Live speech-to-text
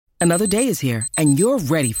Another day is here, and you're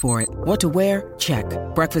ready for it. What to wear? Check.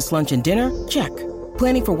 Breakfast, lunch, and dinner? Check.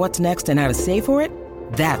 Planning for what's next and how to save for it?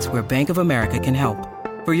 That's where Bank of America can help.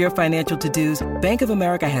 For your financial to-dos, Bank of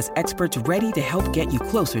America has experts ready to help get you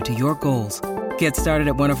closer to your goals. Get started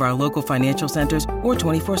at one of our local financial centers or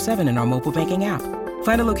 24/7 in our mobile banking app.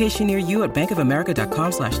 Find a location near you at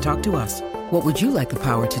bankofamerica.com/talktous. What would you like the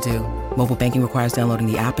power to do? Mobile banking requires downloading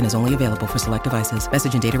the app and is only available for select devices.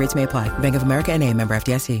 Message and data rates may apply. Bank of America N.A., member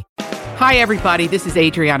FDIC. Hi, everybody. This is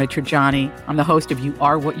Adriana Trajani. I'm the host of You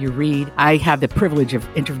Are What You Read. I have the privilege of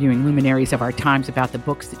interviewing luminaries of our times about the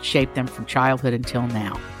books that shaped them from childhood until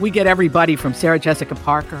now. We get everybody from Sarah Jessica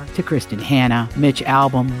Parker to Kristen Hanna, Mitch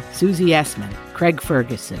Albom, Susie Essman, Craig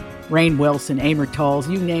Ferguson, Rainn Wilson, Amor Tolls,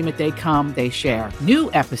 you name it, they come, they share.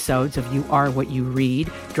 New episodes of You Are What You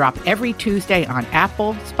Read drop every Tuesday on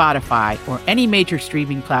Apple, Spotify, or any major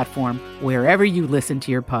streaming platform wherever you listen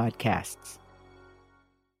to your podcasts.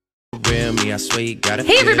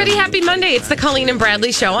 Hey everybody, happy Monday. It's the Colleen and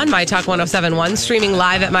Bradley Show on My Talk 1071, streaming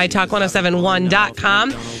live at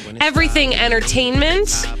MyTalk1071.com. Everything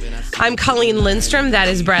Entertainment. I'm Colleen Lindstrom. That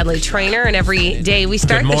is Bradley Trainer. And every day we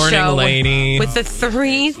start the show with the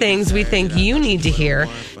 3 things we think you need to hear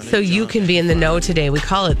so you can be in the know today. We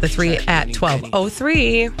call it the 3 at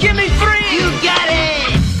 12:03. Give me 3! You got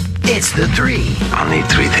it! It's the 3. I'll need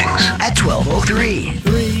 3 things. At 12:03.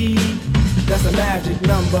 3, that's a magic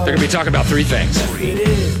number. They're going to be talking about 3 things. Yes, it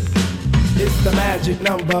is. It's the magic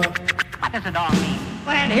number. What does it all mean?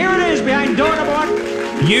 And here it is behind door number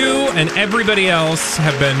 1. You and everybody else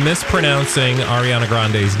have been mispronouncing Ariana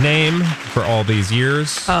Grande's name for all these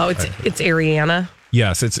years. Oh, it's Ariana.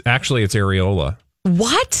 Yes, it's Areola.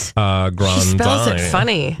 What? Grande. She spells it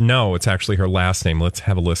funny. No, it's actually her last name. Let's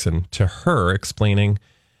have a listen to her explaining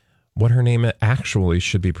what her name actually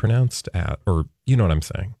should be pronounced at, or you know what I'm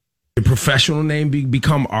saying. Your professional name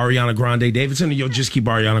become Ariana Grande Davidson, or you'll just keep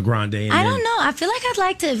Ariana Grande? I don't know. I feel like I'd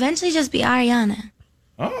like to eventually just be Ariana.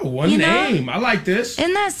 Oh, one name. I like this.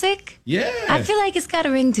 Isn't that sick? Yeah. I feel like it's got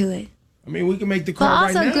a ring to it. I mean, we can make the call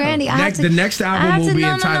right now. But also Grandy. The next album will be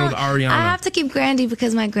entitled Ariana. I have to keep Grandy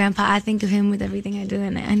because my grandpa, I think of him with everything I do.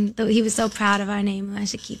 And he was so proud of our name. I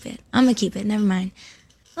should keep it. I'm going to keep it. Never mind.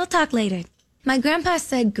 We'll talk later. My grandpa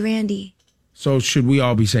said Grandy. So should we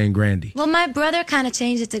all be saying Grandy? Well, my brother kind of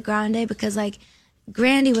changed it to Grande because,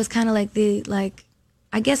 Grandy was kind of like the,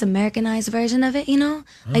 I guess, Americanized version of it, you know?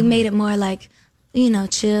 Made it more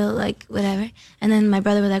chill, whatever. And then my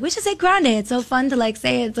brother was like, we should say Grande. It's so fun to,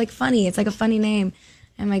 say it. It's, funny. It's, a funny name.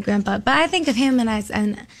 And my grandpa. But I think of him, and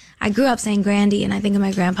I grew up saying Grandy, and I think of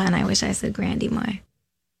my grandpa, and I wish I said Grandy more.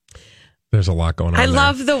 There's a lot going on. I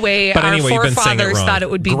love the way our forefathers thought it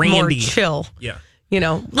would be more chill. Yeah. You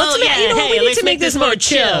know, we need to make this more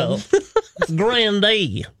chill.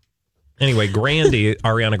 Grandy. Anyway, Grandy,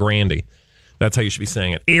 Ariana Grande. That's how you should be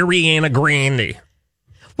saying it. Ariana Grande.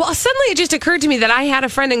 Well, suddenly it just occurred to me that I had a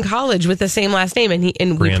friend in college with the same last name,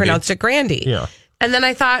 and we pronounced it Grandy. Yeah. And then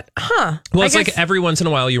I thought, Well, it's like every once in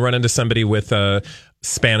a while you run into somebody with a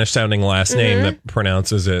Spanish-sounding last name that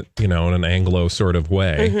pronounces it, in an Anglo sort of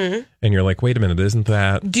way. And you're like, wait a minute, isn't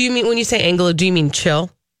that... Do you mean, when you say Anglo, do you mean chill?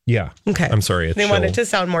 Yeah. Okay. I'm sorry. They want it to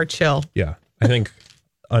sound more chill. Yeah. I think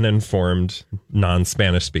uninformed,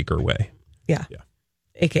 non-Spanish speaker way. Yeah.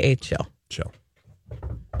 AKA chill. Chill.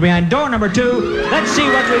 Behind door number 2, let's see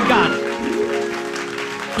what we've got.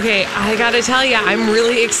 Okay, I got to tell you, I'm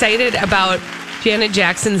really excited about Janet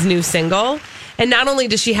Jackson's new single. And not only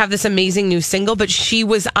does she have this amazing new single, but she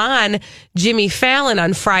was on Jimmy Fallon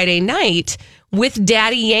on Friday night with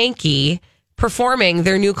Daddy Yankee performing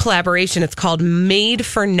their new collaboration. It's called Made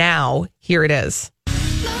for Now. Here it is.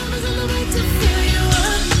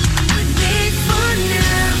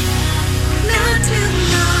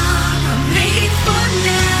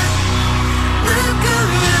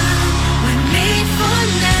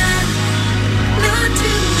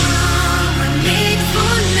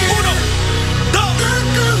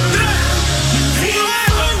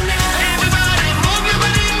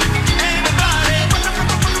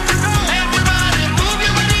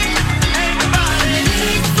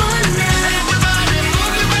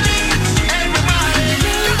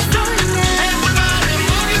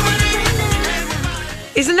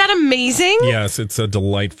 Isn't that amazing? Yes, it's a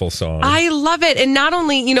delightful song. I love it. And not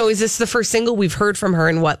only, is this the first single we've heard from her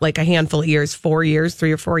in a handful of years,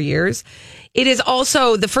 3 or 4 years. It is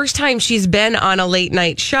also the first time she's been on a late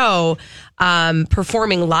night show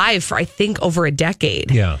performing live for, I think, over a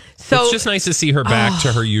decade. Yeah. So it's just nice to see her back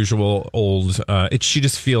to her usual old, she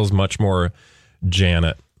just feels much more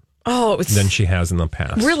Janet. than she has in the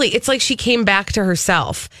past. Really, it's like she came back to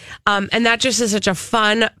herself. And that just is such a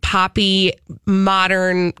fun, poppy,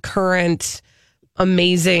 modern, current,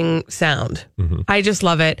 amazing sound. Mm-hmm. I just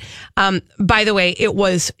love it. By the way,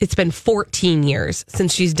 it's been 14 years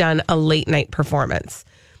since she's done a late night performance.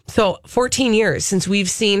 So 14 years since we've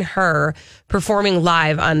seen her performing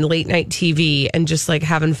live on late night TV and just like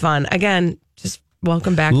having fun. Again, just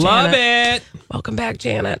welcome back, Janet. Love it. Welcome back,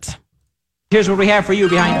 Janet. Here's what we have for you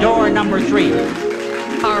behind door number 3.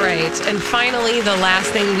 All right. And finally, the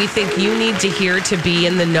last thing we think you need to hear to be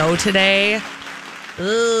in the know today.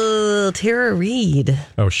 Ugh, Tara Reid.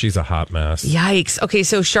 Oh, she's a hot mess. Yikes. Okay,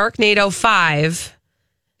 so Sharknado 5.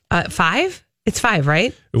 5? It's 5,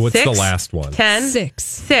 right? What's 6? the last one? 10?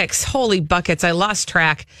 6. Holy buckets. I lost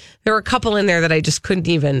track. There were a couple in there that I just couldn't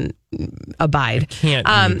even abide.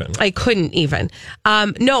 I couldn't even.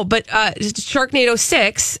 No, but Sharknado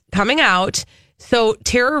 6 coming out. So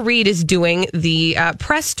Tara Reid is doing the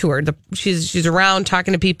press tour. She's around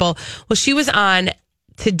talking to people. Well, she was on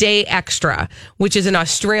Today Extra, which is an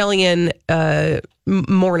Australian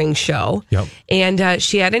morning show. Yep. And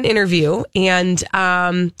she had an interview, and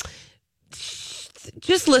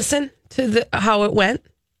just listen to how it went.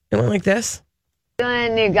 It went like this.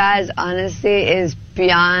 Doing you guys, honestly, is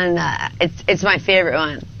beyond. It's my favorite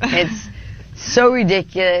one. It's so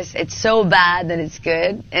ridiculous. It's so bad that it's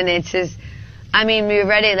good, and it's just. I mean, we've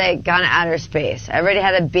already gone to outer space. I already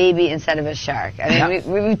had a baby instead of a shark. I mean,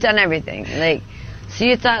 we've done everything. So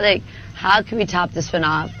you thought how can we top this one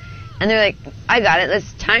off? And they're like, I got it.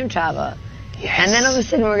 Let's time travel. Yes. And then all of a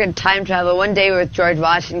sudden we're going to time travel. One day we're with George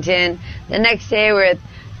Washington. The next day we're with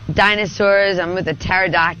dinosaurs. I'm with a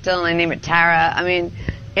pterodactyl and I name it Tara. I mean,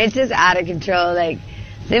 it's just out of control. The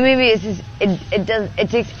movie is just, it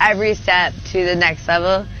takes every step to the next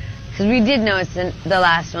level. Because we did know it's the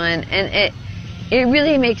last one. And it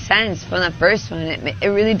really makes sense from the first one. It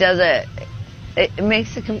really does it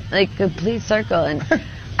makes a complete circle. And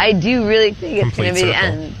I do really think it's going to be the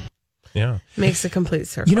end. Yeah. Makes a complete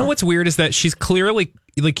circle. You know what's weird is that she's clearly,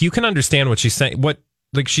 you can understand what she's saying.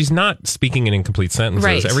 She's not speaking in incomplete sentences.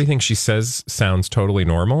 Right. Everything she says sounds totally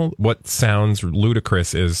normal. What sounds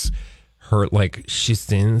ludicrous is her, she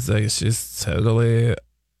seems like she's totally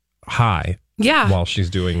high. Yeah. While she's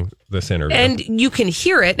doing this interview. And you can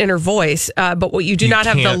hear it in her voice, but what you do not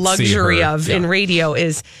have the luxury of in radio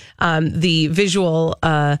is the visual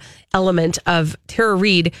element of Tara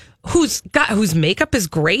Reid, whose makeup is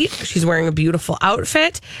great. She's wearing a beautiful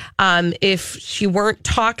outfit. If she weren't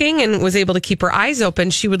talking and was able to keep her eyes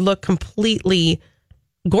open, she would look completely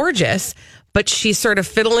gorgeous. But she's sort of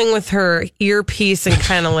fiddling with her earpiece and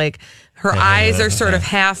kind of her eyes are sort of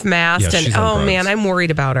half-masked, and man, I'm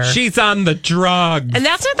worried about her. She's on the drugs. And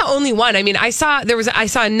that's not the only one. I mean, I saw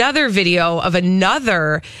another video of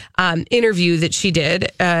another interview that she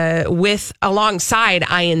did alongside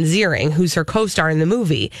Ian Ziering, who's her co-star in the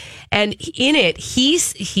movie. And in it,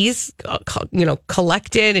 he's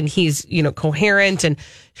collected and he's coherent, and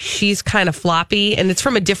she's kind of floppy. And it's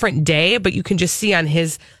from a different day, but you can just see on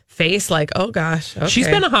his face oh gosh, okay. She's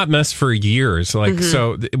been a hot mess for years.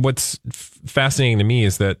 So what's fascinating to me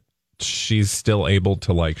is that she's still able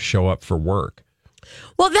to show up for work.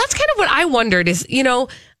 Well, that's kind of what I wondered is,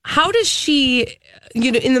 how does she,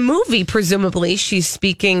 in the movie, presumably she's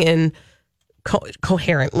speaking in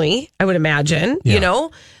coherently, I would imagine,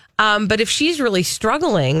 but if she's really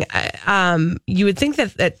struggling, you would think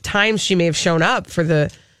that at times she may have shown up for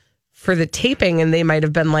the taping, and they might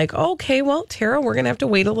have been okay, well, Tara, we're going to have to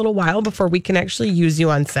wait a little while before we can actually use you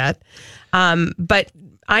on set. But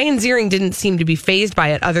Ian Ziering didn't seem to be fazed by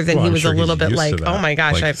it, other than he was a little bit oh my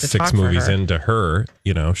gosh, I have to talk to her. 6 movies into her,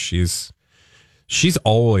 she's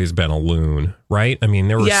always been a loon, right? I mean,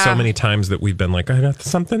 there were so many times that we've been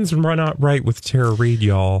something's not right with Tara Reid,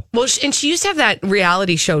 y'all. Well, and she used to have that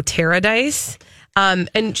reality show, Paradise. And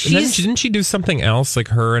didn't she do something else,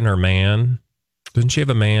 her and her man? Didn't she have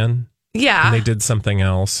a man? Yeah. And they did something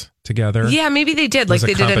else together. Yeah, maybe they did.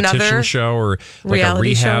 They did another show or a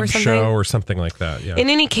rehab show or something like that. Yeah. In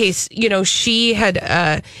any case, she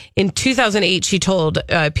had, in 2008, she told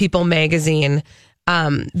People magazine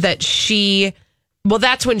that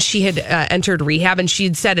that's when she had entered rehab. And she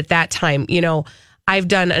had said at that time, I've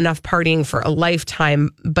done enough partying for a lifetime,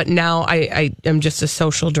 but now I am just a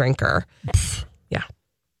social drinker. Yeah.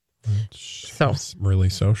 So really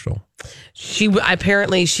social. She's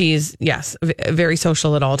very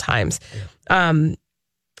social at all times. Can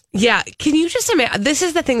you just imagine? This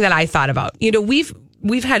is the thing that I thought about. We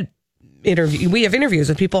have interviews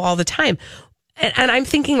with people all the time, and I'm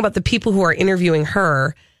thinking about the people who are interviewing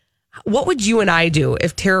her. What would you and I do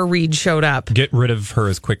if Tara Reid showed up? Get rid of her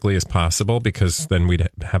as quickly as possible, because then we'd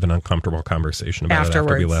have an uncomfortable conversation about it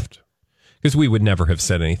after we left. Because we would never have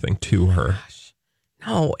said anything to her.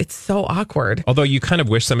 No, it's so awkward. Although you kind of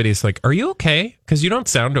wish somebody's like, "Are you okay?" Because you don't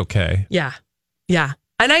sound okay. Yeah.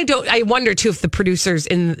 And I wonder too if the producers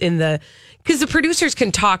because the producers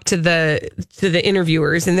can talk to the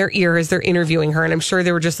interviewers in their ear as they're interviewing her, and I'm sure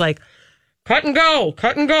they were just like, cut and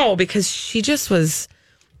go, because she just was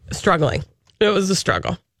struggling. It was a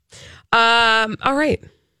struggle. All right.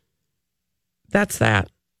 That's that.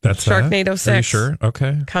 That's Sharknado 6. Are you sure?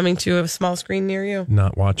 Okay. Coming to a small screen near you.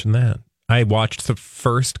 Not watching that. I watched the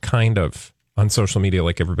first kind of on social media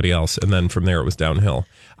like everybody else, and then from there it was downhill.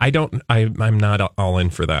 I'm not all in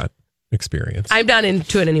for that experience. I'm not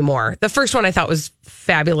into it anymore. The first one I thought was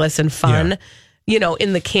fabulous and fun,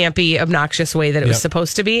 in the campy, obnoxious way that it was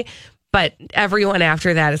supposed to be. But everyone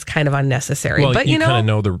after that is kind of unnecessary. Well, but you kind of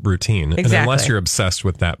know the routine. Exactly. And unless you're obsessed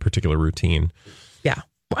with that particular routine. Yeah,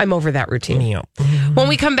 I'm over that routine. Yeah. When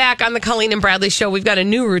we come back on the Colleen and Bradley show, we've got a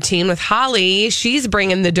new routine with Holly. She's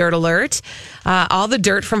bringing the dirt alert. All the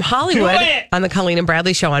dirt from Hollywood on the Colleen and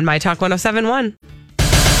Bradley show on My Talk 107.1.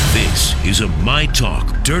 This is a My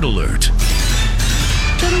Talk Dirt Alert.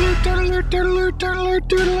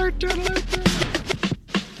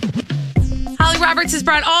 Holly Roberts has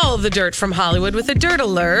brought all of the dirt from Hollywood with a dirt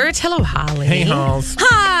alert. Hello, Holly. Hey, Halls.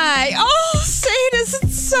 Hi. Oh, say it isn't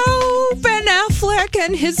so. Ben Affleck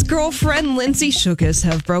and his girlfriend Lindsay Shookus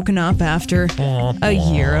have broken up after a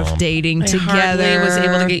year of dating together. I hardly was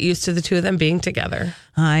able to get used to the two of them being together.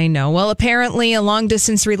 I know. Well, apparently a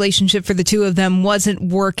long-distance relationship for the two of them wasn't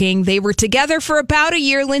working. They were together for about a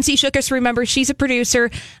year. Lindsay Shookus, remember, she's a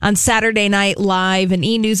producer on Saturday Night Live, and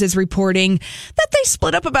E! News is reporting that they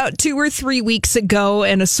split up about 2 or 3 weeks ago,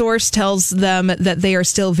 and a source tells them that they are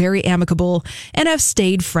still very amicable and have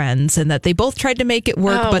stayed friends, and that they both tried to make it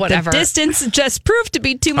work, but whatever. The distance just proved to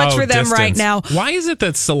be too much for them right now. Why is it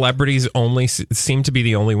that celebrities only seem to be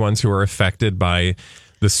the only ones who are affected by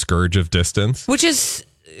the scourge of distance? Which is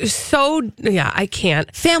I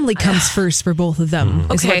can't. Family comes first for both of them,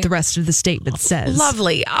 is Okay. what the rest of the statement says.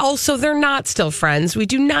 Lovely. Also, they're not still friends. We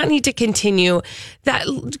do not need to continue that.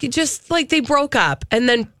 Just like they broke up and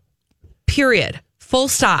then period. Full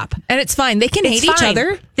stop. And it's fine. They can hate each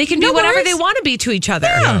other. They can be whatever they want to be to each other.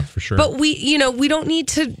 Yeah, for sure. But we don't need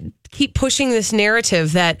to keep pushing this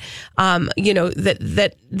narrative that,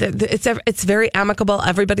 that it's very amicable.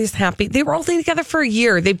 Everybody's happy. They were only together for a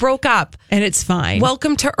year. They broke up, and it's fine.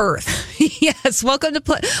 Welcome to Earth. Yes, welcome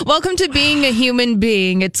to being a human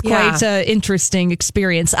being. It's quite an interesting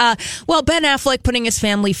experience. Well, Ben Affleck putting his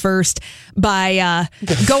family first by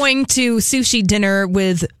going to sushi dinner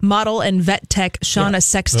with model and vet tech Shauna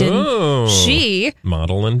Sexton. Oh, she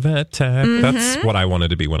model and vet tech. That's what I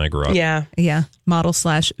wanted to be when I grew up. Yeah, model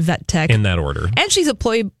 / vet tech in that order. And she's a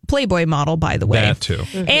Playboy model, by the way. That too.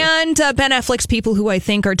 Mm-hmm. And Ben Affleck's people, who I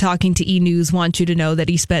think are talking to E! News, want you to know that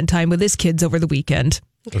he spent time with his kids over the weekend.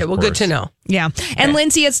 Okay, well, good to know. Yeah. And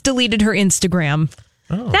Lindsay has deleted her Instagram.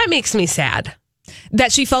 Oh. That makes me sad.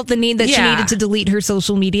 That she felt the need that she needed to delete her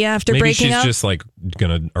social media after breaking up. Maybe she's just like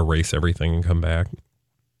going to erase everything and come back.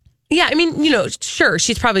 Yeah, I mean, sure,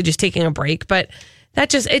 she's probably just taking a break, but it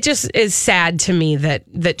just is sad to me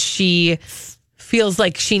that she feels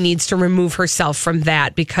like she needs to remove herself from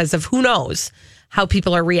that because of who knows how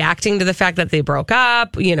people are reacting to the fact that they broke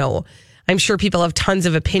up. I'm sure people have tons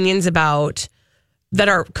of opinions about that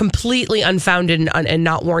are completely unfounded and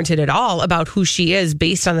not warranted at all about who she is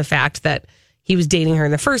based on the fact that he was dating her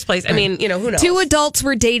in the first place. I mean, who knows? 2 adults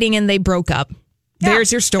were dating and they broke up.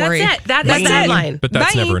 There's your story. That's it. That's the headline. But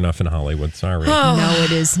that's never enough in Hollywood. Sorry. No,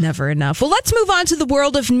 it is never enough. Well, let's move on to the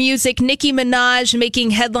world of music. Nicki Minaj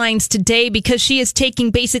making headlines today because she is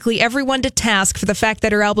taking basically everyone to task for the fact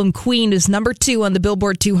that her album Queen is number 2 on the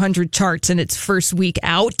Billboard 200 charts in its first week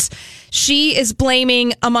out. She is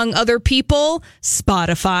blaming, among other people,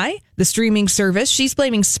 Spotify, the streaming service. She's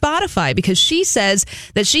blaming Spotify because she says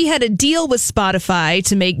that she had a deal with Spotify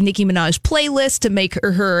to make Nicki Minaj playlists, to make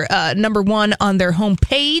her number 1 on their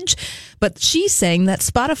homepage. But she's saying that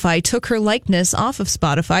Spotify took her likeness off of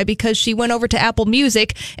Spotify because she went over to Apple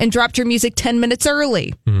Music and dropped her music 10 minutes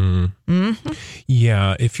early.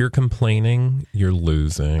 Yeah, if you're complaining, you're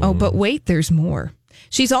losing. Oh, but wait, there's more.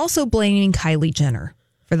 She's also blaming Kylie Jenner.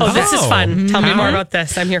 This is fun. Tell me more about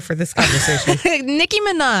this. I'm here for this conversation. Nicki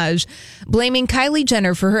Minaj blaming Kylie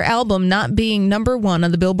Jenner for her album not being number 1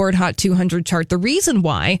 on the Billboard Hot 200 chart. The reason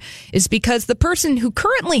why is because the person who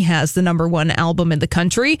currently has the number 1 album in the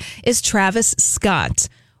country is Travis Scott,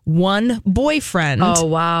 one boyfriend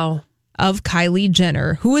of Kylie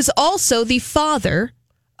Jenner, who is also the father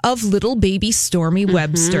of little baby Stormy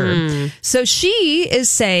Webster. So she is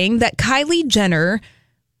saying that Kylie Jenner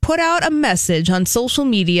put out a message on social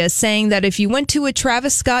media saying that if you went to a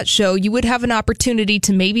Travis Scott show, you would have an opportunity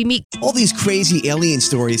to maybe meet. All these crazy alien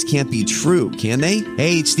stories can't be true, can they?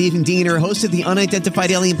 Hey, it's Stephen Diener, host of the Unidentified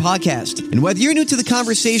Alien Podcast. And whether you're new to the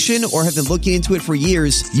conversation or have been looking into it for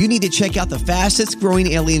years, you need to check out the fastest growing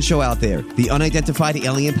alien show out there, the Unidentified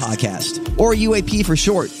Alien Podcast, or UAP for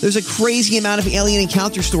short. There's a crazy amount of alien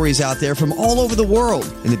encounter stories out there from all over the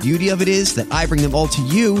world. And the beauty of it is that I bring them all to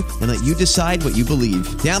you and let you decide what you believe.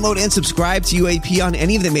 Download and subscribe to UAP on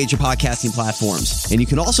any of the major podcasting platforms. And you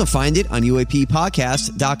can also find it on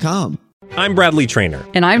UAPpodcast.com. I'm Bradley Trainer.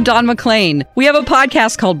 And I'm Don McClain. We have a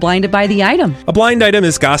podcast called Blinded by the Item. A blind item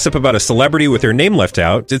is gossip about a celebrity with their name left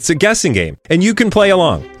out. It's a guessing game, and you can play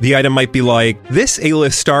along. The item might be like, this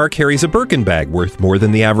A-list star carries a Birkin bag worth more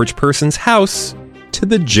than the average person's house to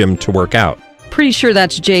the gym to work out. Pretty sure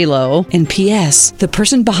that's J-Lo. And P.S. the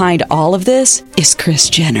person behind all of this is Kris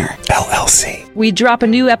Jenner, LLC. We drop a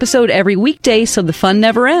new episode every weekday so the fun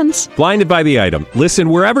never ends. Blinded by the Item. Listen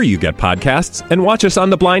wherever you get podcasts and watch us on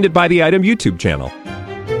the Blinded by the Item YouTube channel.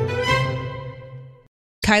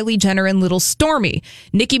 Kylie Jenner and little Stormy.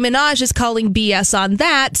 Nicki Minaj is calling BS on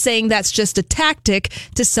that, saying that's just a tactic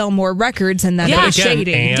to sell more records and that they're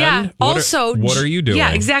shading. What are you doing?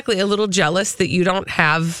 Yeah, exactly. A little jealous that you don't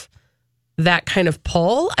have that kind of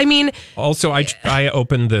pull. I mean, also, I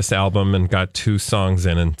opened this album and got 2 songs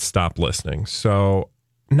in and stopped listening. So,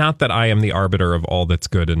 not that I am the arbiter of all that's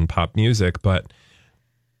good in pop music, but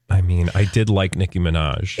I mean, I did like Nicki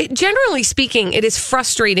Minaj. Generally speaking, it is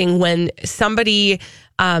frustrating when somebody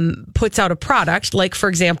puts out a product, like, for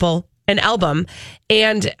example, an album,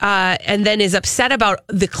 and then is upset about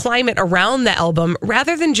the climate around the album,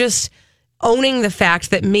 rather than just owning the fact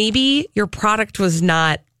that maybe your product was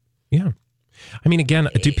not. Yeah. I mean, again,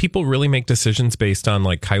 do people really make decisions based on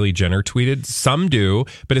like Kylie Jenner tweeted? Some do,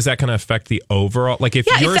 but is that going to affect the overall? Like if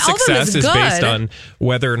your success is based on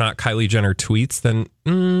whether or not Kylie Jenner tweets, then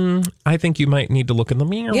I think you might need to look in the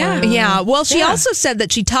mirror. Yeah. Well, she also said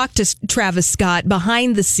that she talked to Travis Scott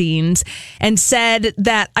behind the scenes and said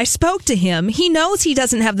that I spoke to him. He knows he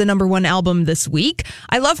doesn't have the #1 album this week.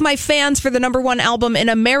 I love my fans for the #1 album in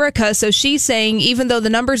America. So she's saying, even though the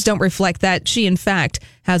numbers don't reflect that, she in fact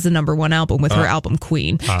has the #1 album with her album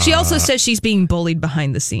Queen. She also says she's being bullied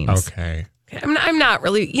behind the scenes. Okay. I'm not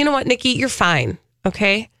really. You know what, Nikki? You're fine.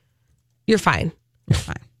 Okay? You're fine. You're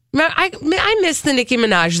fine. I miss the Nicki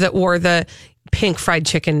Minaj that wore the pink fried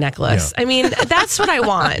chicken necklace. Yeah. I mean, that's what I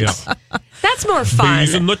want. That's more fun.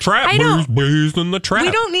 Bees in the trap. Bees in the trap.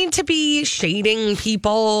 We don't need to be shading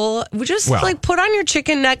people. We just like put on your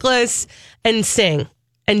chicken necklace and sing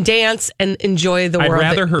and dance and enjoy the world. I'd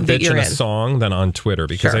rather her that bitch you're in a in. song than on Twitter,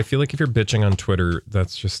 because Sure. I feel like if you're bitching on Twitter,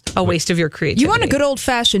 that's just a waste of your creativity. You want a good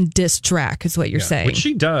old-fashioned diss track is what you're saying. Which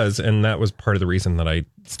she does, and that was part of the reason that I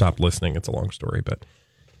stopped listening. It's a long story, but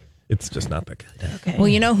it's just not that good. Okay. Well,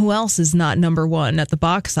 you know who else is not #1 at the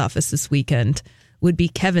box office this weekend? Would be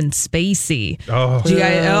Kevin Spacey.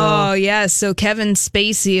 Yes. So Kevin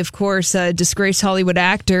Spacey, of course, a disgraced Hollywood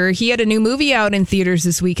actor. He had a new movie out in theaters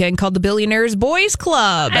this weekend called The Billionaires Boys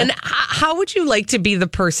Club. And how would you like to be the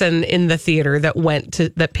person in the theater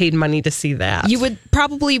that paid money to see that? You would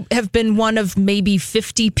probably have been one of maybe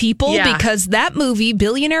 50 people because that movie,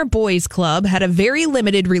 Billionaire Boys Club, had a very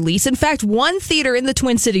limited release. In fact, one theater in the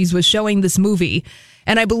Twin Cities was showing this movie.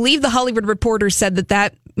 And I believe the Hollywood Reporter said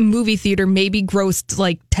that movie theater maybe grossed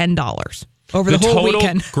like $10 over the whole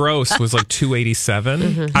weekend. The total gross was like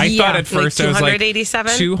 $287. I thought at first it was like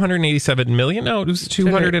 $287 million. No, it was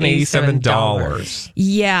 $287.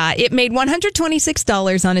 Yeah, it made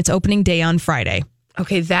 $126 on its opening day on Friday.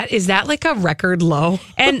 Okay, is that like a record low?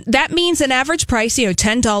 And that means an average price,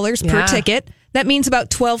 $10 per ticket. That means about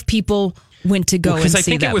 12 people went to go and see that movie. Because I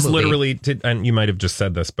think it was literally, and you might have just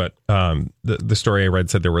said this, but the story I read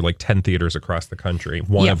said there were like 10 theaters across the country,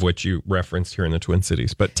 one of which you referenced here in the Twin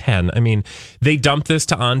Cities, but 10. I mean, they dumped this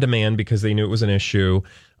to on demand because they knew it was an issue.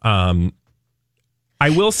 I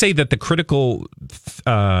will say that the critical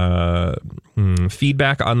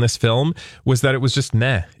feedback on this film was that it was just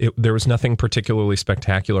meh. There was nothing particularly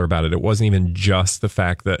spectacular about it. It wasn't even just the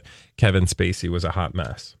fact that Kevin Spacey was a hot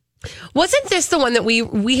mess. Wasn't this the one that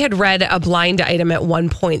we had read a blind item at one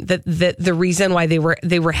point that the reason why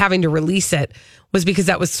they were having to release it was because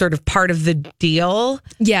that was sort of part of the deal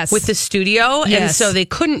with the studio, and so they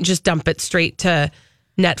couldn't just dump it straight to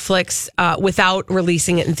Netflix without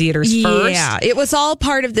releasing it in theaters first. Yeah, it was all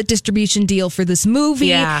part of the distribution deal for this movie.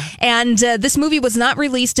 Yeah. And this movie was not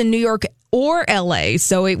released in New York or LA,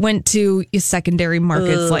 so it went to secondary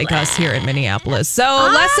markets like us here in Minneapolis. So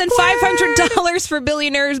less than $500 for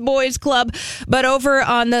Billionaires Boys Club. But over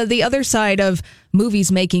on the other side of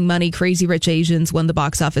movies making money, Crazy Rich Asians won the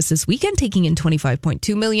box office this weekend, taking in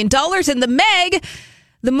 $25.2 million. And The Meg,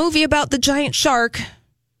 the movie about the giant shark,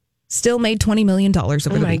 still made $20 million over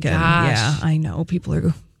the weekend. Gosh. Yeah, I know. People are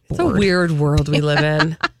bored. It's a weird world we live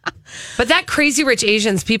in. But that Crazy Rich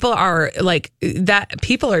Asians, people are like that.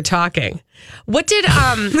 People are talking. What did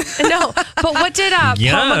no? But what did Paul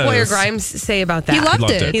McGuire Grimes say about that? He loved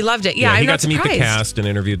it. He loved it. Yeah, he I'm got not to meet the surprised. cast and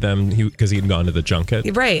interviewed them because he had gone to the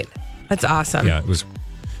junket. Right. That's awesome. Yeah, it was.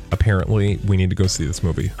 Apparently, we need to go see this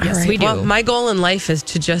movie. Yes, right. we do. Well, Well, my goal in life is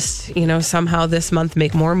to just somehow this month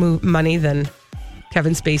make more money than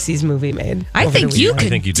Kevin Spacey's movie made. I think you could I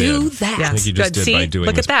think you do did. that. I think you just Good. did See? by doing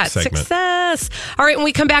Look this at that. segment. Success. All right, when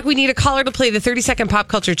we come back, we need a caller to play the 30-second pop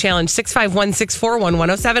culture challenge.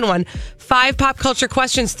 651-641-1071. 5 pop culture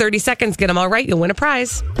questions, 30 seconds. Get them all right. You'll win a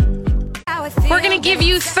prize. We're going to give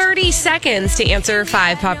you 30 seconds to answer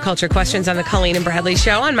 5 pop culture questions on the Colleen and Bradley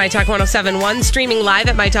Show on My Talk 1071, streaming live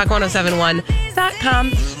at MyTalk1071.com.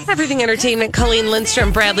 Everything Entertainment, Colleen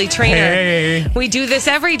Lindstrom, Bradley Trainer. Hey. We do this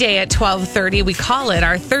every day at 12:30. We call it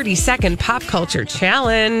our 30-second pop culture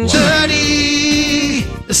challenge.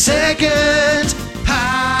 30-second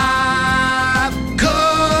pop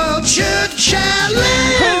culture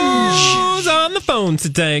challenge. Who's on the phone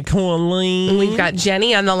today, Colleen? We've got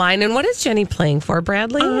Jenny on the line. And what is Jenny playing for,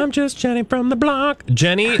 Bradley? I'm just Jenny from the block.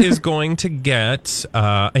 Jenny is going to get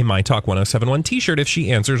a My Talk 1071 t-shirt if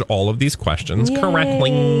she answers all of these questions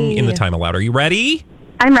correctly in the time allowed. Are you ready?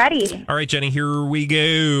 I'm ready. All right, Jenny, here we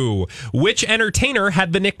go. Which entertainer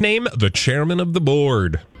had the nickname the chairman of the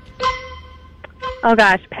board? Oh,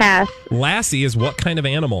 gosh, pass. Lassie is what kind of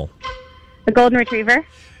animal? The golden retriever.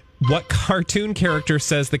 What cartoon character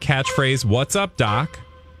says the catchphrase, "What's up, Doc"?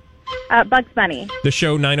 Bugs Bunny. The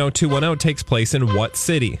show 90210 takes place in what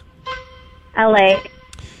city? L.A.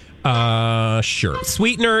 Sure.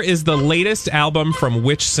 Sweetener is the latest album from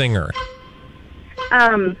which singer?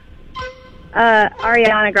 Ariana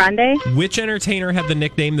Grande. Which entertainer had the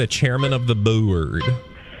nickname the chairman of the board?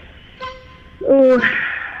 Ooh.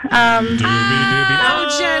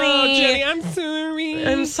 Oh, Jenny. Jenny, I'm sorry.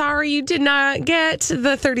 I'm sorry you did not get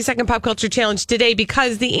the 30-second pop culture challenge today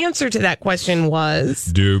because the answer to that question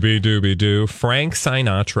was... Doobie-doobie-doo. Frank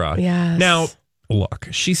Sinatra. Yes. Now, look,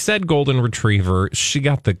 she said golden retriever. She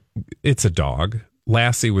got it's a dog.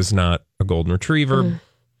 Lassie was not a golden retriever,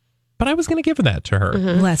 but I was going to give that to her.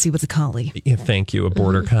 Lassie was a collie. Yeah, thank you. A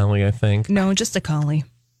border collie, I think. No, just a collie.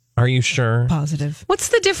 Are you sure? Positive. What's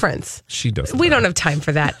the difference? She doesn't. We don't have time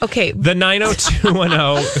for that. Okay. The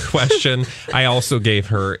 90210 question I also gave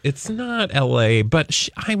her. It's not LA, but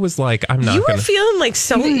I was like, I'm not You going were to. feeling like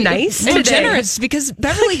so nice And today. generous because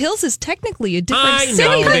Beverly Hills is technically a different I city.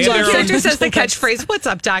 know, than they- Los they're- Character Angeles. says the catchphrase, "What's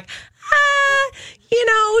up, Doc?"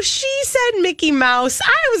 She said Mickey Mouse.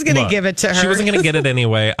 I was going to Look, give it to her. She wasn't going to get it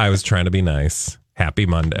anyway. I was trying to be nice. Happy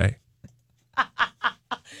Monday.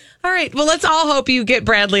 All right. Well, let's all hope you get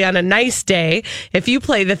Bradley on a nice day. If you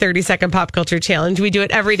play the 30-second pop culture challenge, we do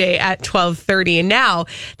it every day at 12:30. And now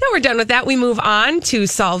that we're done with that, we move on to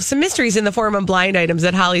solve some mysteries in the form of blind items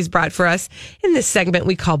that Holly's brought for us in this segment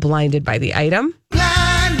we call Blinded by the Item.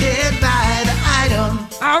 Blinded by the item.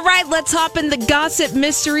 All right, let's hop in the gossip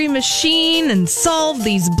mystery machine and solve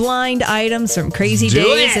these blind items from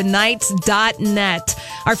crazydaysandnights.net.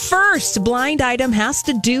 Our first blind item has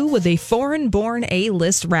to do with a foreign-born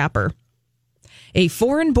A-list rapper. A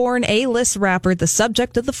foreign-born A-list rapper, the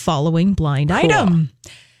subject of the following blind item.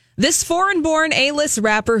 This foreign-born A-list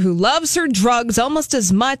rapper who loves her drugs almost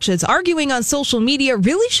as much as arguing on social media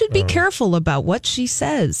really should be careful about what she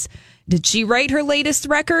says. Did she write her latest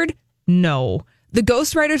record? No. The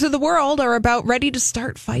ghostwriters of the world are about ready to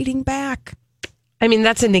start fighting back. I mean,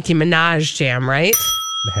 that's a Nicki Minaj jam, right?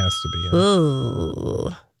 It has to be. Ooh.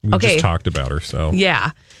 We Okay. just talked about her, so.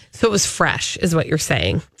 Yeah. So it was fresh, is what you're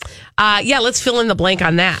saying. Let's fill in the blank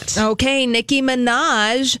on that. Okay, Nicki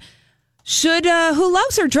Minaj who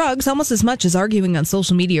loves her drugs almost as much as arguing on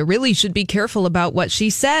social media, really should be careful about what she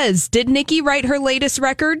says. Did Nicki write her latest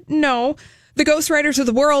record? No. The ghostwriters of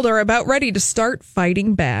the world are about ready to start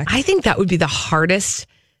fighting back. I think that would be the hardest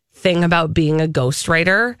thing about being a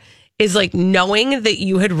ghostwriter is like knowing that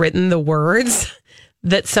you had written the words,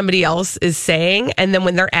 that somebody else is saying. And then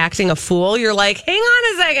when they're acting a fool, you're like, hang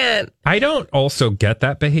on a second. I don't also get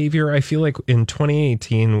that behavior. I feel like in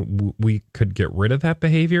 2018, we could get rid of that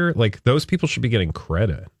behavior. Like those people should be getting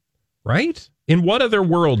credit, right? In what other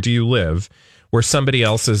world do you live where somebody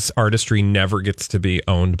else's artistry never gets to be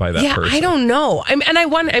owned by that person? I don't know.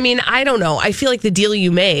 I don't know. I feel like the deal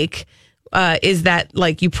you make is that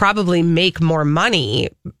like you probably make more money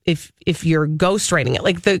if you're ghostwriting it.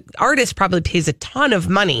 Like the artist probably pays a ton of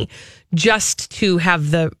money just to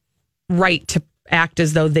have the right to act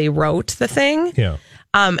as though they wrote the thing. Yeah.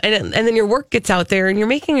 And then your work gets out there and you're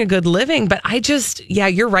making a good living. But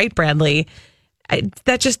you're right, Bradley.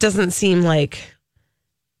 That just doesn't seem like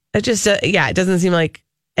it doesn't seem like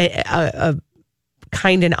a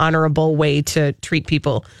kind and honorable way to treat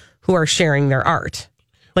people who are sharing their art.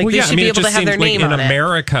 Like they should be able to have their name on it. In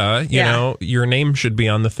America, you know, your name should be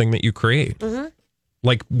on the thing that you create. Mm-hmm.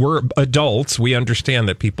 Like we're adults, we understand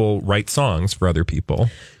that people write songs for other people.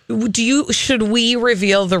 Should we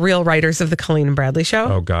reveal the real writers of the Colleen and Bradley Show?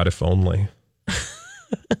 Oh God, if only.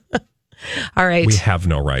 All right. We have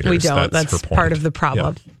no writers. We don't. That's part of the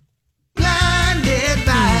problem.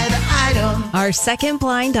 Our second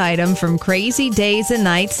blind item from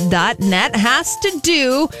crazydaysandnights.net has to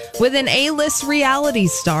do with an A-list reality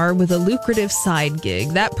star with a lucrative side gig.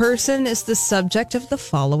 That person is the subject of the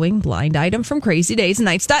following blind item from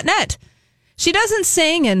crazydaysandnights.net. She doesn't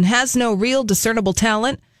sing and has no real discernible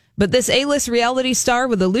talent, but this A-list reality star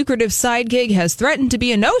with a lucrative side gig has threatened to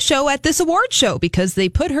be a no-show at this award show because they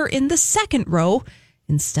put her in the second row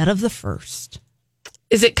instead of the first.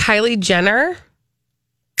 Is it Kylie Jenner?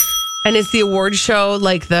 And is the award show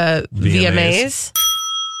like the VMAs?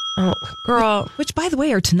 Oh, girl. Which, by the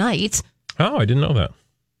way, are tonight. Oh, I didn't know that.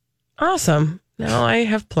 Awesome. Now I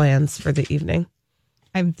have plans for the evening.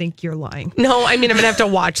 I think you're lying. No, I mean, I'm going to have to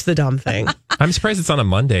watch the dumb thing. I'm surprised it's on a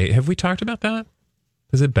Monday. Have we talked about that?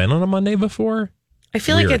 Has it been on a Monday before? I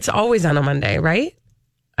feel like it's always on a Monday, right?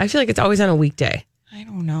 I feel like it's always on a weekday. I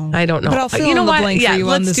don't know. But I'll fill in the blank for you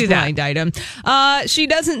on this blind item. She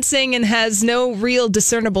doesn't sing and has no real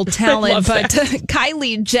discernible talent, but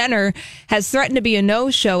Kylie Jenner has threatened to be a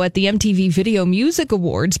no-show at the MTV Video Music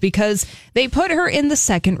Awards because they put her in the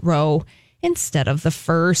second row instead of the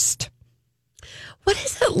first. What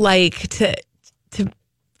is it like to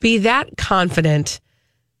be that confident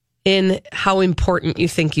in how important you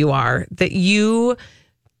think you are that you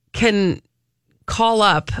can call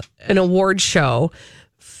up an award show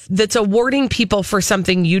that's awarding people for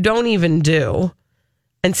something you don't even do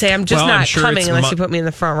and say, I'm just not coming unless you put me in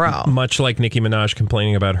the front row. Much like Nicki Minaj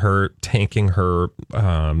complaining about her tanking her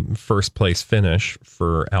first place finish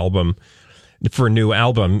for a new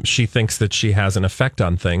album. She thinks that she has an effect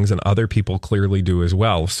on things and other people clearly do as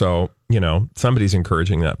well. So, somebody's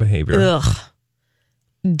encouraging that behavior. Ugh.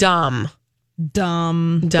 Dumb. Well,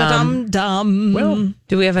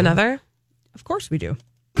 do we have another? Of course we do.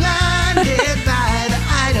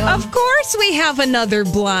 Of course we have another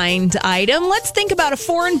blind item. Let's think about a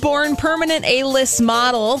foreign-born permanent A-list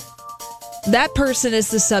model. That person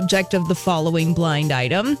is the subject of the following blind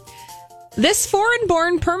item. This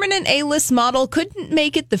foreign-born permanent A-list model couldn't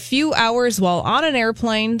make it the few hours while on an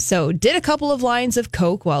airplane, so did a couple of lines of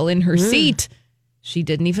coke while in her seat. She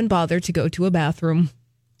didn't even bother to go to a bathroom.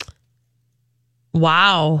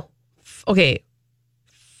 Wow. Okay.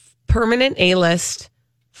 Permanent A-list,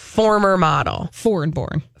 former model.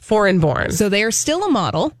 Foreign-born. So they are still a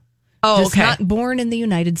model. Oh, just not born in the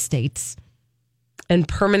United States. And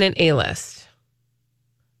permanent A-list.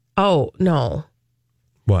 Oh, no.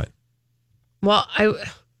 What? Well, I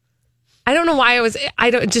don't know why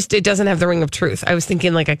it doesn't have the ring of truth. I was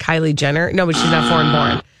thinking like a Kylie Jenner. No, but she's not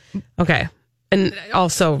foreign-born. Okay. And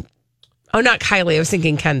also, not Kylie. I was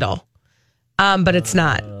thinking Kendall. But it's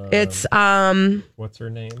not. It's what's her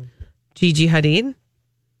name? Gigi Hadid.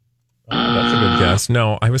 Oh, that's a good guess.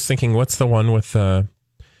 No, I was thinking, what's the one with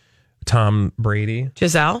Tom Brady?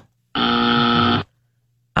 Giselle. What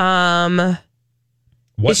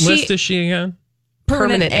list is she again?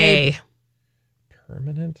 Permanent A.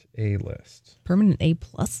 Permanent A list. Permanent A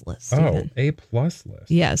plus list. Oh, even. A plus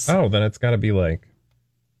list. Yes. Oh, then it's got to be like.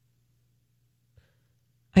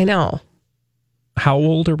 I know. How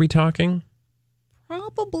old are we talking?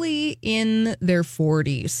 Probably in their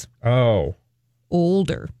 40s. Oh.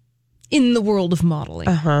 Older. In the world of modeling.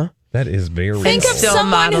 Uh-huh. That is very Think old. of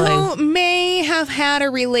someone who may have had a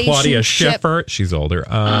relationship. Claudia Schiffer. She's older.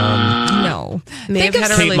 No. May have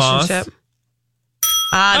had a relationship.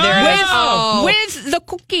 With the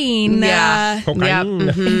cooking. Yeah.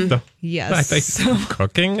 Cocaine. Yes. I think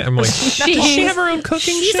cooking. I'm like, does she have her own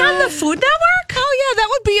cooking She's show? on the Food Network? Oh, yeah, that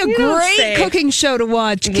would be a great cooking show to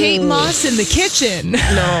watch. Kate Moss in the kitchen.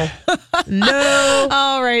 No.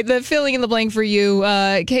 All right, the filling in the blank for you.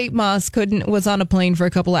 Kate Moss was on a plane for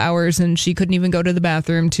a couple of hours, and she couldn't even go to the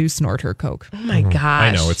bathroom to snort her Coke. Oh, my gosh.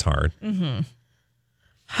 I know, it's hard.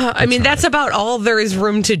 I mean, that's about all there is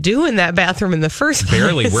room to do in that bathroom in the first place.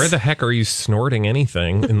 Barely. Where the heck are you snorting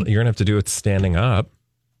anything? And you're going to have to do it standing up.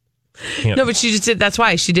 No, but she just did. That's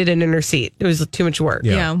why she did it in her seat. It was too much work.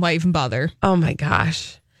 Yeah, why even bother? Oh, my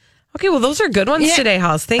gosh. Okay, well, those are good ones today,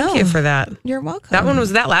 House. Thank you for that. You're welcome.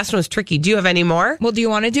 That last one was tricky. Do you have any more? Well, do you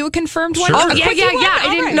want to do a confirmed one? Sure. Oh, yeah. I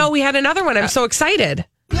didn't know we had another one. I'm so excited.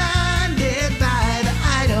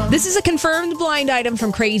 This is a confirmed blind item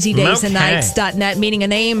from crazydaysandnights.net, meaning a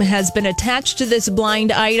name has been attached to this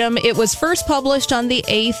blind item. It was first published on the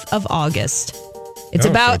 8th of August. It's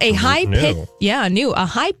about a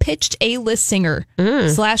high-pitched A-list singer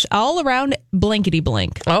 / all-around blankety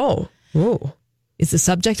blank. Oh. Ooh. Is the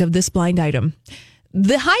subject of this blind item.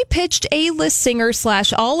 The high-pitched A-list singer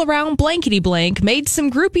 / all-around blankety blank made some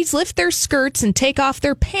groupies lift their skirts and take off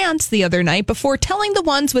their pants the other night before telling the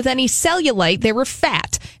ones with any cellulite they were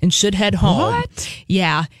fat and should head home. What?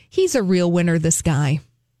 Yeah, he's a real winner, this guy.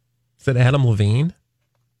 Is it Adam Levine?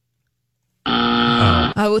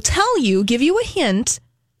 I will give you a hint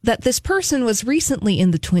that this person was recently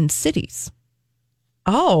in the Twin Cities.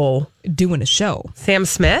 Oh. Doing a show. Sam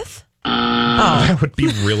Smith? That would be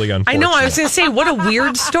really unfortunate. I know. I was going to say, what a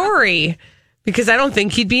weird story, because I don't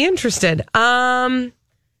think he'd be interested.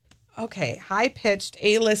 Okay. High-pitched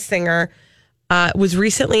A-list singer was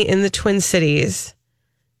recently in the Twin Cities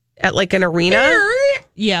at like an arena.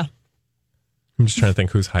 Yeah. I'm just trying to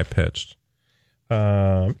think who's high-pitched.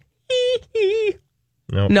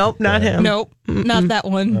 Nope, not him. Nope, not that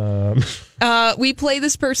one. We play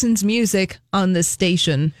this person's music on this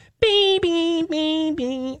station.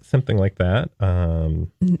 Something like that.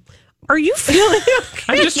 Are you feeling okay?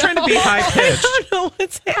 I'm just trying to be high-pitched. I don't know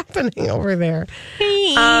what's happening over there.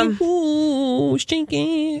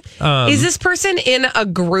 Stinky. Is this person in a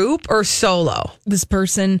group or solo? This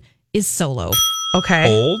person is solo.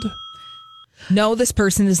 Okay. Old? No, this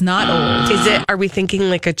person is not old. Are we thinking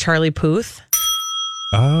like a Charlie Puth?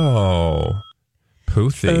 Oh.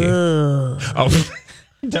 Poothy. Oh.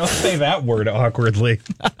 Don't say that word awkwardly.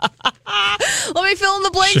 Let me fill in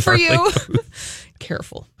the blank for you.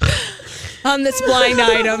 Careful. On this blind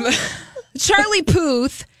item, Charlie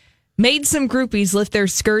Puth made some groupies lift their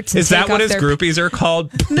skirts. And Is that what his groupies are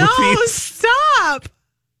called? Poofies? No, stop.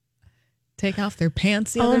 Take off their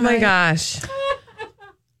pants. Oh my gosh.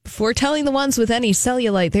 Before telling the ones with any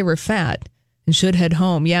cellulite they were fat and should head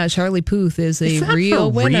home. Yeah, Charlie Puth is a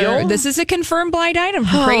real winner. Real? This is a confirmed blind item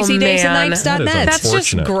from crazydaysandnights.net. That's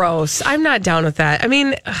just gross. I'm not down with that. I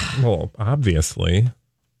mean, well, obviously.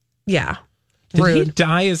 Yeah. Did he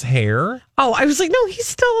dye his hair? Oh, I was like, no, he's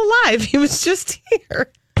still alive. He was just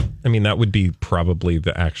here. I mean, that would be probably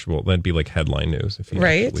that'd be like headline news if he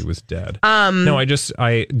actually was dead. No, I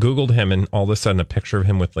Googled him and all of a sudden a picture of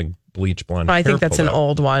him with like bleach blonde hair. I think that's an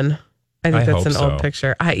old one. I think that's an old so.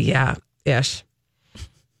 picture. Ish.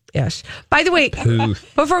 By the way,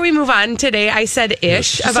 before we move on today, I said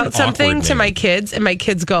ish about something to my kids, and my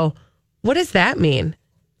kids go, "What does that mean?"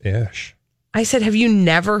 Ish. I said, "Have you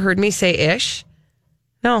never heard me say ish?"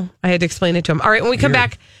 No, I had to explain it to them. All right, when we come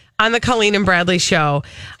back on the Colleen and Bradley show,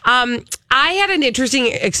 I had an interesting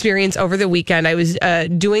experience over the weekend. I was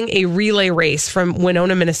doing a relay race from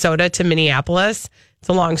Winona, Minnesota to Minneapolis. It's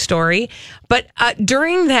a long story. But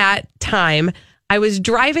during that time, I was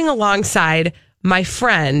driving alongside my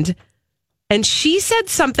friend, and she said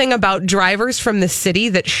something about drivers from the city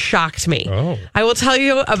that shocked me. Oh. I will tell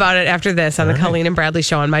you about it after this on the Colleen and Bradley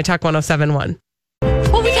show on My Talk 107.1.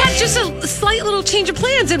 Well, we've had just a slight little change of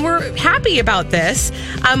plans, and we're happy about this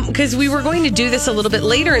because we were going to do this a little bit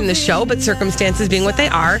later in the show, but circumstances being what they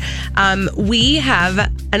are, we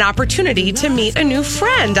have an opportunity to meet a new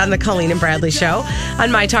friend on the Colleen and Bradley show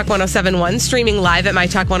on My Talk 107.1, streaming live at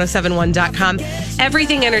MyTalk1071.com.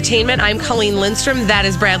 Everything Entertainment. I'm Colleen Lindstrom. That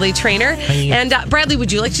is Bradley Trainer. And Bradley,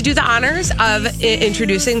 would you like to do the honors of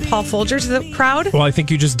introducing Paul Folger to the crowd? Well, I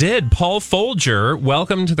think you just did. Paul Folger,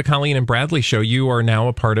 welcome to the Colleen and Bradley show. You are now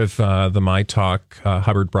a part of the My Talk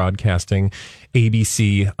Hubbard Broadcasting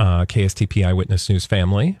ABC KSTP Eyewitness News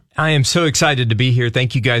family. I am so excited to be here.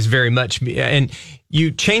 Thank you guys very much. And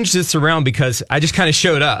you changed this around because I just kind of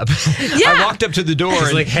showed up. Yeah. I walked up to the door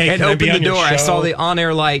He's like, "Hey, and can I be opened the on your door. I saw show?" the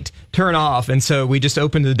on-air light turn off, and so we just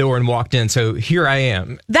opened the door and walked in. So here I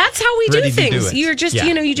am. That's how we do Ready to do things. it. You're just, Yeah.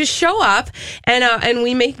 you just show up and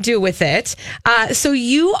we make do with it. So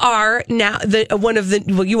you are now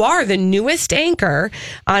you are the newest anchor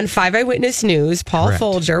on 5 Eyewitness News, Paul Correct.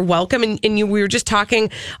 Folger. Welcome. And we were just talking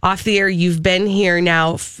off the air. You've been here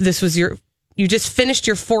now. This was you just finished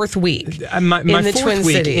your 4th week My in the fourth Twin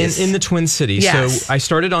week Cities. in the Twin Cities. Yes. So I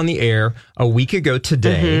started on the air a week ago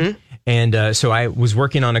today. Mm-hmm. And so I was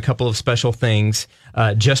working on a couple of special things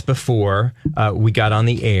just before we got on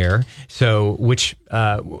the air. So, which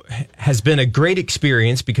has been a great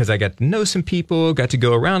experience because I got to know some people, got to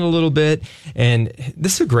go around a little bit. And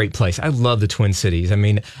this is a great place. I love the Twin Cities. I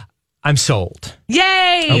mean, I'm sold.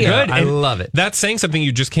 Yay! Oh, Yeah, good. I And love it. That's saying something.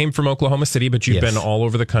 You just came from Oklahoma City, but you've Yes. been all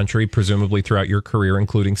over the country, presumably throughout your career,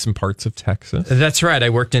 including some parts of Texas. That's right. I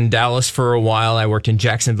worked in Dallas for a while. I worked in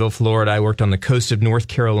Jacksonville, Florida. I worked on the coast of North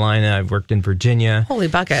Carolina. I've worked in Virginia. Holy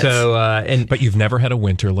buckets. So, But you've never had a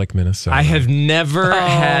winter like Minnesota. I have never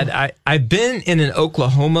had. I've been in an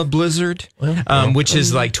Oklahoma blizzard, which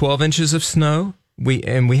is like 12 inches of snow. We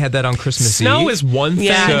had that on Christmas Snow Eve. is one thing,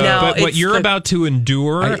 but what you're about to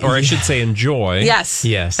endure, or I should say enjoy, Yes,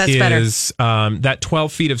 yes, that's better. is that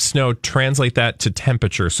 12 feet of snow. Translate that to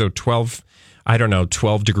temperature. So 12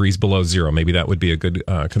 degrees below zero. Maybe that would be a good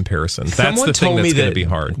comparison. That's Someone the thing told that's me going to that be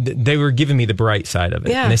hard. They were giving me the bright side of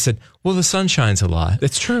it, Yeah. and they said, "Well, the sun shines a lot."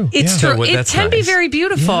 It's true. It's So true. It that's can be nice. very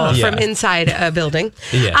beautiful Yeah. from inside a building.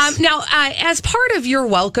 Yes. Now, as part of your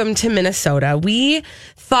welcome to Minnesota, we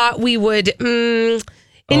thought we would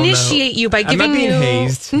initiate you by Am I giving being you.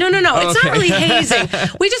 hazed? No. It's not Okay. really hazing.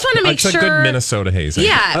 We just want to make It's sure. a good Minnesota hazing.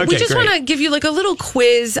 Yeah, we Okay, just great. want to give you like a little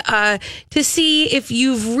quiz to see if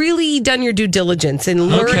you've really done your due diligence in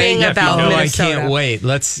learning about I Minnesota. can't wait.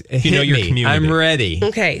 Let's hit know your me. community. I'm ready.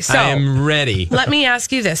 Okay, so I am ready. Let me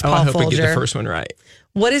ask you this, Paul I hope Folger. we get the first one right.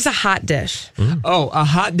 What is a hot dish? Oh, a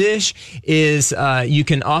hot dish is you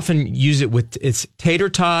can often use it with it's tater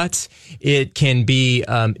tots. It can be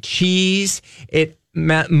cheese. It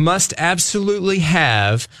must absolutely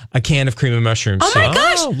have a can of cream of mushrooms. Oh my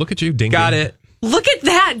gosh! Oh, look at you, ding! Got ding. it. Look at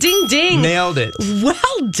that. Ding, ding. Nailed it.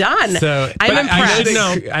 Well done. So I'm but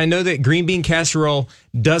impressed. I know that green bean casserole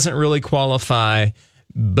doesn't really qualify,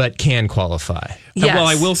 but can qualify. Yes. Well,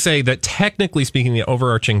 I will say that technically speaking, the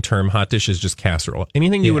overarching term hot dish is just casserole.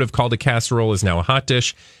 Anything you would have called a casserole is now a hot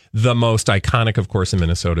dish. The most iconic, of course, in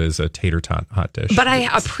Minnesota is a tater tot hot dish. But I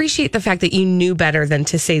appreciate the fact that you knew better than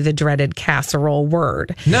to say the dreaded casserole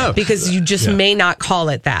word. No. Because you just may not call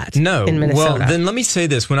it that No. in Minnesota. Well, then let me say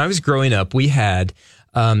this. When I was growing up, we had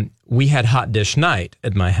hot dish night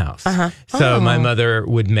at my house. So my mother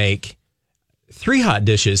would make 3 hot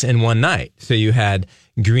dishes in one night. So you had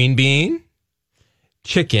green bean,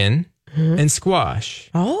 chicken, and squash.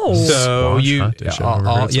 Oh. So Squash you hot dish. I've never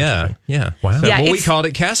heard of such a yeah. thing. Wow. So, Yeah, well, we it's- called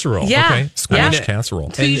it casserole. Yeah. Okay, squash Yeah.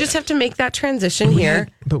 casserole. So you just have to make that transition We here.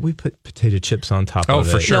 had- but we put potato chips on top Oh, of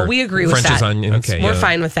it. for sure. No, we agree with French's that. onions. Okay, We're yeah.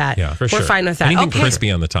 fine with that. Yeah, for We're sure. fine with that. Anything Okay.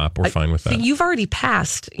 crispy on the top, we're fine with So that. you've already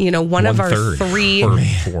passed, one of our 1/3 3. or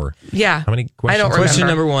 4. Yeah. How many questions? I don't Question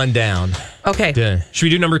remember. number 1 down. Okay. Done. Should we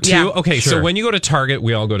do number 2? Yeah. Okay, so Sure. when you go to Target,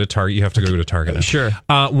 we all go to Target. You have to go to Target now. Sure.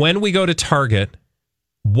 When we go to Target,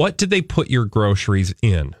 what did they put your groceries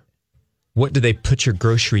in? What do they put your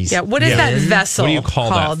groceries Yeah. What is that vessel What do you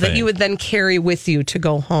call that called that thing? you would then carry with you to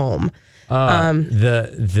go home?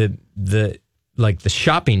 the like the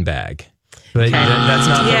shopping bag. But that's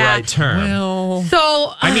not the Yeah. right term. Well,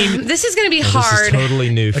 So, I mean, this is going to be This hard. is totally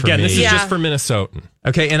new for again, me. this is Yeah. just for Minnesotan.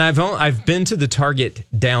 Okay, and I've been to the Target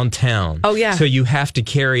downtown. Oh, yeah. So you have to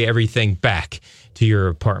carry everything back to your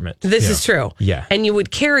apartment. This is true. Yeah. And you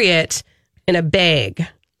would carry it in a bag.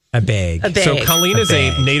 A bag. A bag. So Colleen is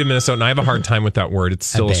bag. a native Minnesotan. I have a hard time with that word. It's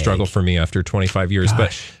still a bag. struggle for me after 25 years. But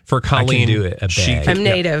Gosh, for Colleen, do it, a bag. I'm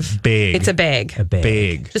native. Big. It's a bag. A bag.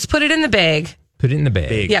 Big. Just put it in the bag. Put it in the bag.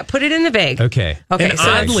 Big. Yeah, put it in the bag. Okay. Okay. And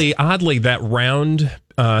So oddly, that round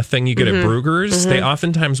thing you get at Bruegger's, they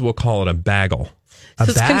oftentimes will call it a bagel. So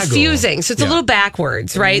it's bagel. confusing. So it's a little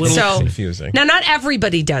backwards, right? little So confusing. Now, not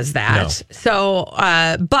everybody does that. No. So,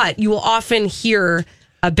 but you will often hear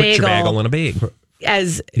a Put your bagel, bagel in a bag.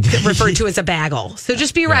 as referred to as a bagel. So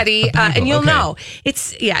just be ready, and you'll okay. know.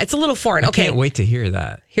 It's a little foreign. I Okay, can't wait to hear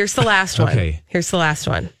that. here's the last one. Okay. Here's the last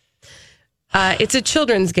one. It's a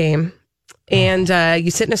children's game, and you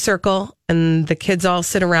sit in a circle, and the kids all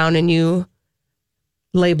sit around, and you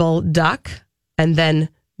label duck, and then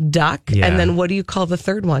duck, Yeah. and then what do you call the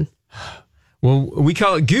third one? Well, we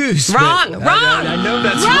call it goose. but Wrong. I know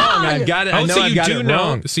that's wrong. I've got it. I know so I've you got do it know.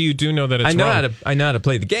 wrong. So you do know that it's I know wrong. I know how to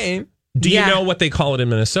play the game. Do you know what they call it in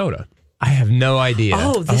Minnesota? I have no idea.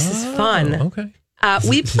 Oh, this is fun. Okay.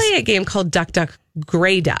 We play a game called Duck, Duck,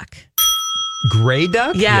 Gray Duck. Gray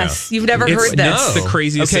duck? Yes. You've never heard this. It's the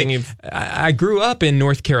craziest thing you've... I grew up in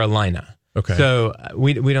North Carolina. Okay. So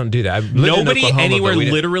we don't do that. I've lived in Nobody Oklahoma, anywhere but we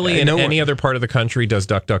don't- literally in nowhere. any other part of the country does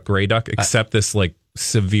duck, duck, gray duck, except this like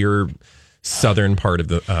severe southern part of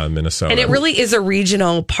the Minnesota. And it really is a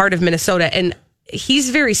regional part of Minnesota. And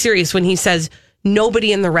he's very serious when he says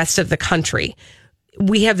nobody in the rest of the country.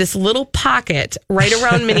 We have this little pocket right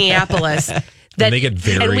around Minneapolis that and they get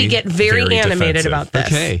very, and we get very animated defensive. about this.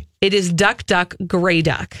 Okay. It is duck, duck, gray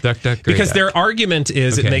duck. Duck, duck, gray because duck. their argument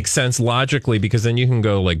is it makes sense logically because then you can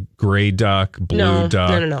go like gray duck, blue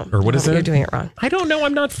duck. No. Or what is it? You're doing it wrong. I don't know.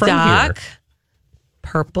 I'm not from Duck, here.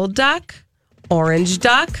 purple duck, orange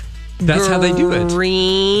duck. That's how they do it.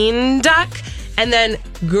 Green duck. And then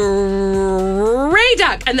gray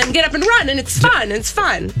duck. And then get up and run. And it's fun. It's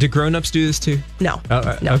fun. Do grown-ups do this too? No.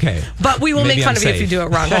 No. Okay. But we will Maybe make fun I'm of you if you safe. do it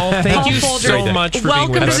wrong. Paul, thank you Folger, so much for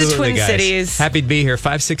welcome being with to us. the Twin guys. Cities. Happy to be here.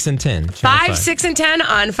 5, 6, and 10. 5, 6, and 10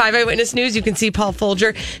 on 5 Eyewitness News. You can see Paul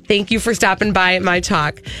Folger. Thank you for stopping by at My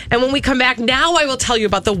Talk. And when we come back, now I will tell you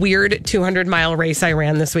about the weird 200-mile race I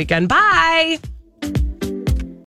ran this weekend. Bye.